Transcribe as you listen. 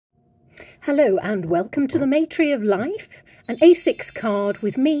Hello and welcome to the May Tree of Life, an A6 card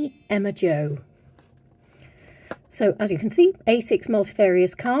with me, Emma Jo. So as you can see, A6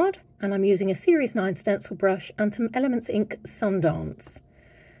 multifarious card, and I'm using a Series 9 stencil brush and some Elements Ink Sundance.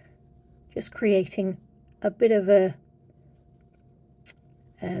 Just creating a bit of a,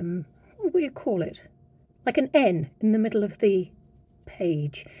 what would you call it? Like an N in the middle of the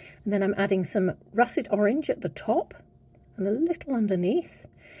page. And then I'm adding some russet orange at the top and a little underneath.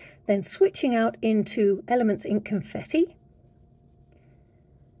 Then switching out into Elements Ink Confetti.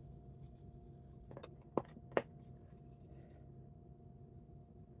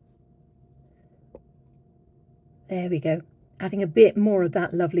 There we go. Adding a bit more of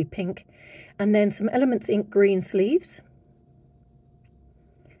that lovely pink. And then some Elements Ink Greensleeves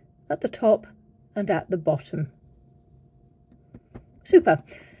at the top and at the bottom. Super.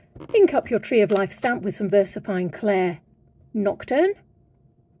 Ink up your Tree of Life stamp with some VersaFine Clair Nocturne.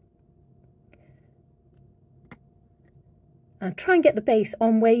 And try and get the base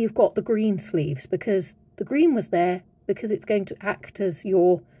on where you've got the green sleeves, because the green was there because it's going to act as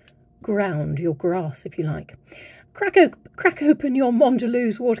your ground, your grass, if you like. Crack open your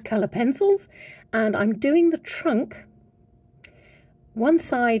Mondeluz watercolour pencils, and I'm doing the trunk one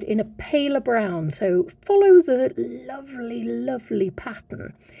side in a paler brown. So follow the lovely, lovely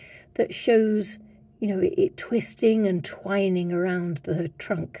pattern that shows, you know, it twisting and twining around the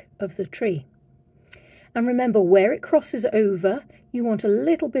trunk of the tree. And remember, where it crosses over, you want a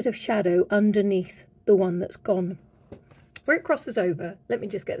little bit of shadow underneath the one that's gone. Where it crosses over, let me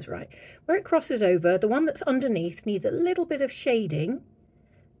just get this right. Where it crosses over, the one that's underneath needs a little bit of shading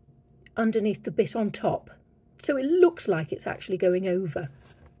underneath the bit on top. So it looks like it's actually going over.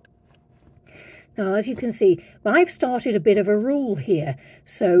 Now, as you can see, I've started a bit of a rule here.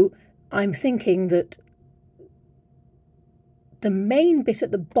 So I'm thinking that the main bit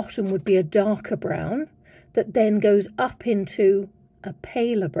at the bottom would be a darker brown that then goes up into a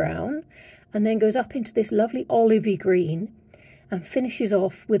paler brown and then goes up into this lovely olivey green and finishes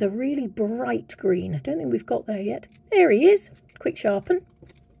off with a really bright green. I don't think we've got there yet. There he is. Quick sharpen.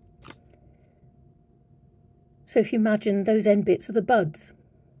 So if you imagine those end bits are the buds.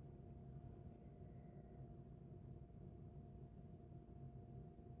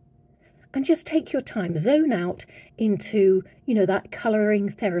 And just take your time, zone out into, you know, that colouring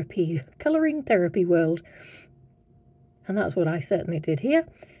therapy world. And that's what I certainly did here.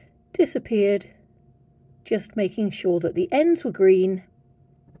 Disappeared, just making sure that the ends were green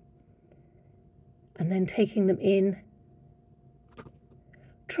and then taking them in.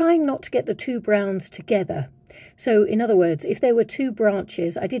 Trying not to get the two browns together. So in other words, if there were two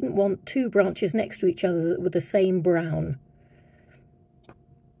branches, I didn't want two branches next to each other that were the same brown.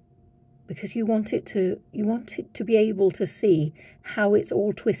 Because you want it to be able to see how it's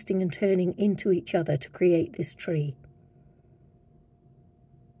all twisting and turning into each other to create this tree.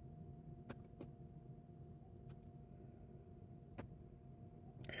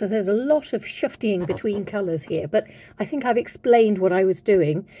 So there's a lot of shifting between colours here, but I think I've explained what I was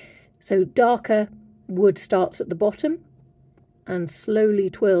doing. So darker wood starts at the bottom and slowly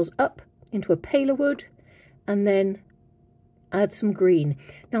twirls up into a paler wood and then add some green.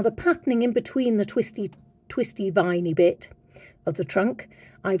 Now the patterning in between the twisty viney bit of the trunk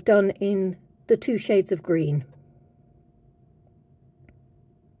I've done in the two shades of green.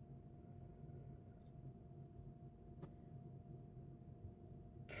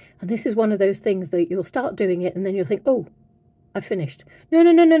 And this is one of those things that you'll start doing it and then you'll think, oh, I've finished.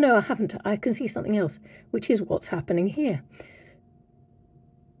 No, I haven't. I can see something else, which is what's happening here.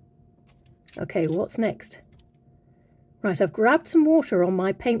 Okay, what's next? Right, I've grabbed some water on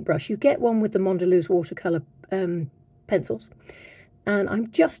my paintbrush. You get one with the Mondeluz watercolour pencils. And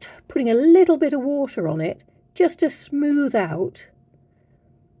I'm just putting a little bit of water on it just to smooth out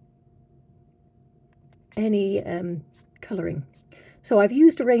any colouring. So I've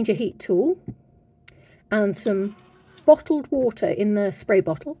used a Ranger Heat tool and some bottled water in the spray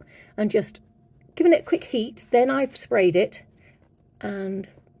bottle and just given it a quick heat. Then I've sprayed it. And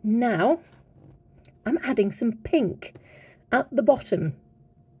now I'm adding some pink at the bottom,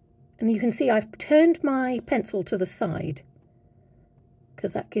 and you can see I've turned my pencil to the side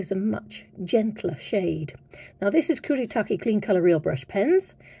because that gives a much gentler shade. Now this is Kuretake Clean Colour Real Brush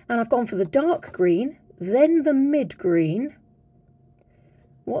pens, and I've gone for the dark green, then the mid green.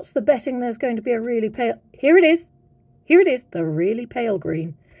 What's the betting there's going to be a really pale? Here it is, the really pale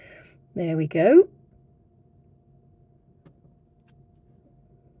green. There we go.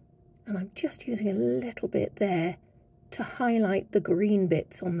 And I'm just using a little bit there to highlight the green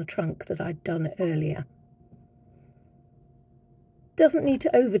bits on the trunk that I'd done earlier. doesn't need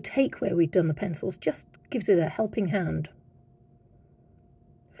to overtake where we've done the pencils, just gives it a helping hand.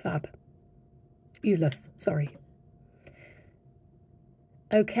 Fab. Ulus, sorry.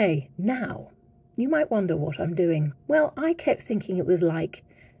 Okay, now, you might wonder what I'm doing. Well, I kept thinking it was like,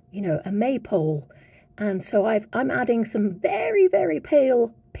 you know, a maypole. And so I'm adding some very, very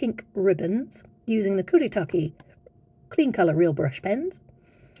pale pink ribbons using the Kuretake Clean Colour Real Brush pens.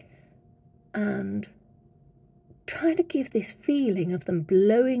 And trying to give this feeling of them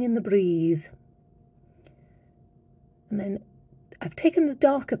blowing in the breeze. And then I've taken the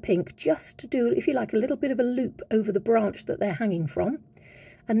darker pink just to do, if you like, a little bit of a loop over the branch that they're hanging from.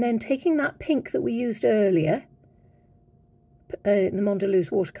 And then taking that pink that we used earlier, in the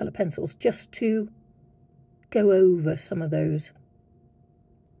Mondeluz watercolour pencils, just to go over some of those.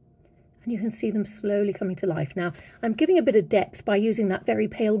 And you can see them slowly coming to life. Now, I'm giving a bit of depth by using that very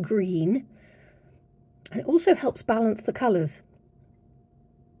pale green. And it also helps balance the colours.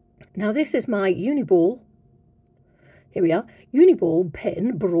 Now, this is my Uniball. Here we are. Uniball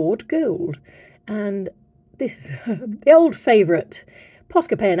pen Broad Gold. And this is the old favourite,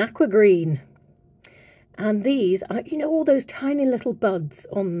 Posca pen Aqua Green. And these are, you know, all those tiny little buds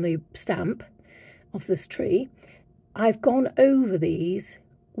on the stamp of this tree. I've gone over these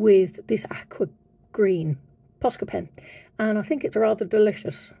with this Aqua Green Posca pen. And I think it's rather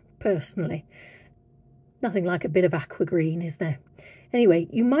delicious, personally. Nothing like a bit of aqua green, is there? Anyway,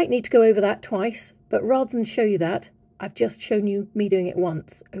 you might need to go over that twice, but rather than show you that, I've just shown you me doing it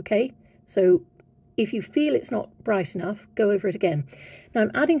once, okay? So if you feel it's not bright enough, go over it again. Now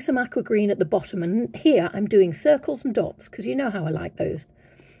I'm adding some aqua green at the bottom, and here I'm doing circles and dots, because you know how I like those.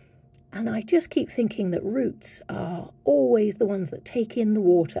 And I just keep thinking that roots are always the ones that take in the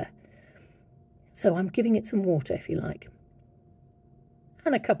water. So I'm giving it some water, if you like.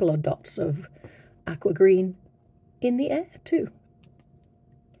 And a couple of dots of aqua green in the air too.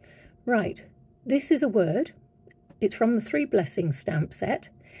 Right, this is a word. It's from the Three Blessings stamp set,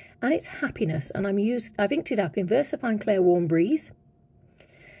 and it's happiness. And I've inked it up in VersaFine Clair Warm Breeze,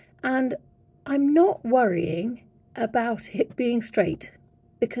 and I'm not worrying about it being straight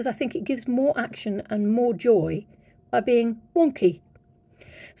because I think it gives more action and more joy by being wonky.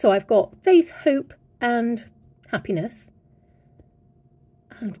 So I've got faith, hope, and happiness,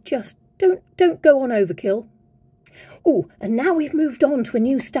 and just don't go on overkill. Oh, and now we've moved on to a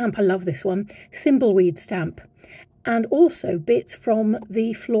new stamp. I love this one, Thimbleweed stamp, and also bits from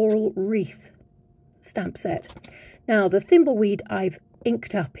the Floral Wreath stamp set. Now the Thimbleweed I've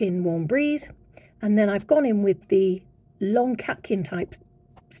inked up in Warm Breeze, and then I've gone in with the long catkin type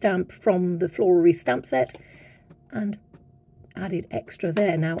stamp from the Floral Wreath stamp set and added extra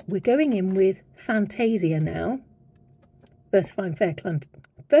there. Now we're going in with Fantasia now, VersaFine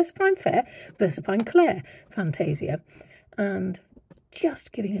Clair Fantasia, and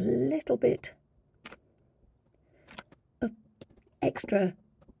just giving a little bit of extra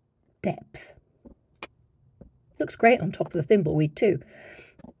depth. Looks great on top of the Thimbleweed too.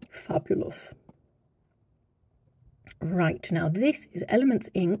 Fabulous. Right, now this is Elements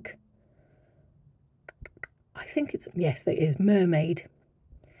ink. I think it's, yes, it is Mermaid.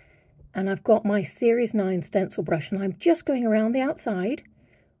 And I've got my Series 9 stencil brush, and I'm just going around the outside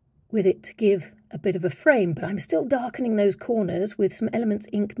with it to give a bit of a frame, but I'm still darkening those corners with some Elements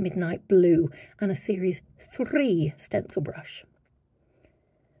ink Midnight Blue and a Series 3 stencil brush.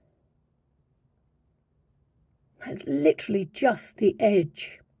 It's literally just the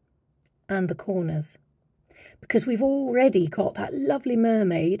edge and the corners, because we've already got that lovely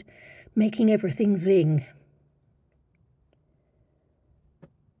mermaid making everything zing.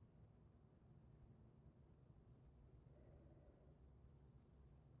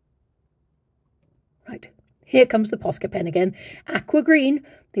 Right, here comes the Posca pen again, Aqua Green,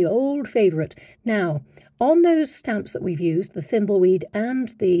 the old favourite. Now, on those stamps that we've used, the Thimbleweed and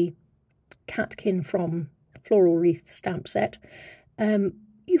the Catkin from Floral Wreath stamp set,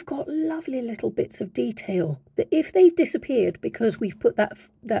 you've got lovely little bits of detail that if they've disappeared because we've put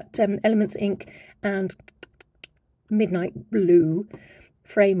that Elements ink and Midnight Blue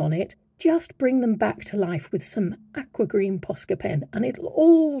frame on it, just bring them back to life with some Aqua Green Posca pen and it'll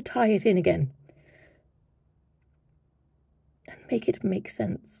all tie it in again and make it make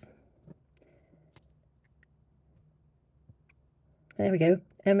sense. There we go.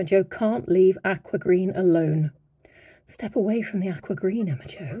 Emma Jo can't leave Aqua Green alone. Step away from the Aqua Green, Emma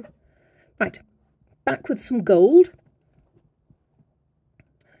Jo. Right, back with some gold.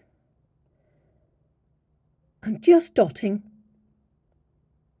 And just dotting.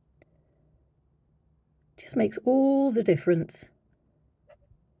 Just makes all the difference.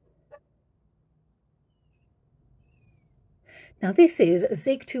 Now this is a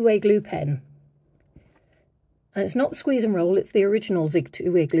Zig two-way glue pen. And it's not squeeze and roll, it's the original Zig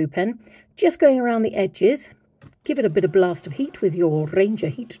two-way glue pen. Just going around the edges, give it a bit of blast of heat with your Ranger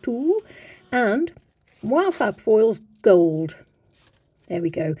heat tool. And while fab foil's gold. There we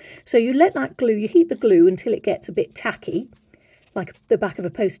go. So you let that glue, you heat the glue until it gets a bit tacky, like the back of a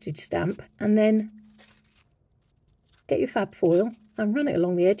postage stamp, and then get your fab foil and run it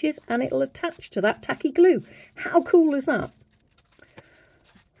along the edges and it'll attach to that tacky glue. How cool is that?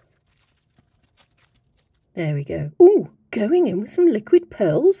 There we go. Ooh, going in with some liquid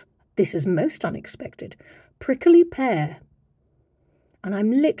pearls. This is most unexpected. Prickly pear. And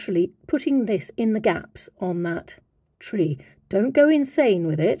I'm literally putting this in the gaps on that tree. Don't go insane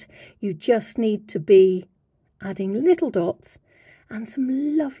with it. You just need to be adding little dots and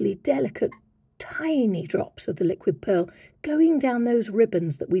some lovely, delicate, tiny drops of the liquid pearl going down those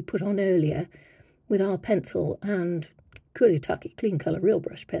ribbons that we put on earlier with our pencil and Kuretake clean colour real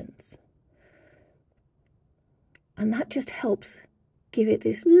brush pens. And that just helps give it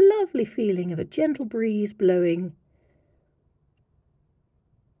this lovely feeling of a gentle breeze blowing.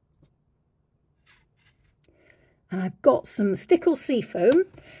 And I've got some Stickles seafoam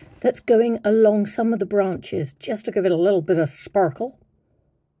that's going along some of the branches just to give it a little bit of sparkle.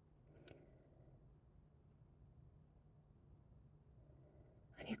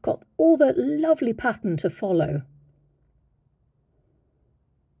 And you've got all that lovely pattern to follow.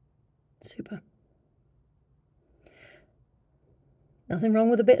 Super. Nothing wrong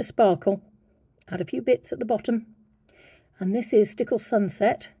with a bit of sparkle. Add a few bits at the bottom. And this is Stickles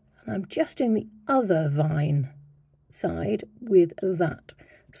Sunset. And I'm just doing the other vine side with that.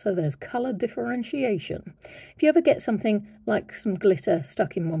 So there's colour differentiation. If you ever get something like some glitter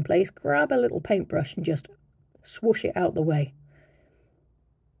stuck in one place, grab a little paintbrush and just swoosh it out the way.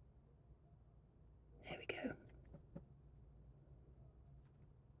 There we go.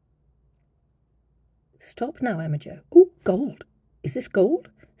 Stop now, Emma Jo. Oh, gold. Is this gold?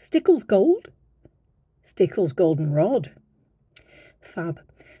 Stickles gold? Stickles goldenrod. Fab.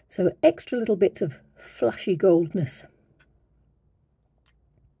 So extra little bits of flashy goldness.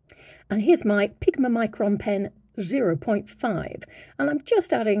 And here's my Pigma Micron pen 0.5. And I'm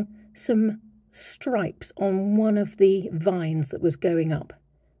just adding some stripes on one of the vines that was going up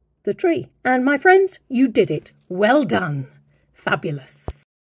the tree. And my friends, you did it. Well done. Fabulous.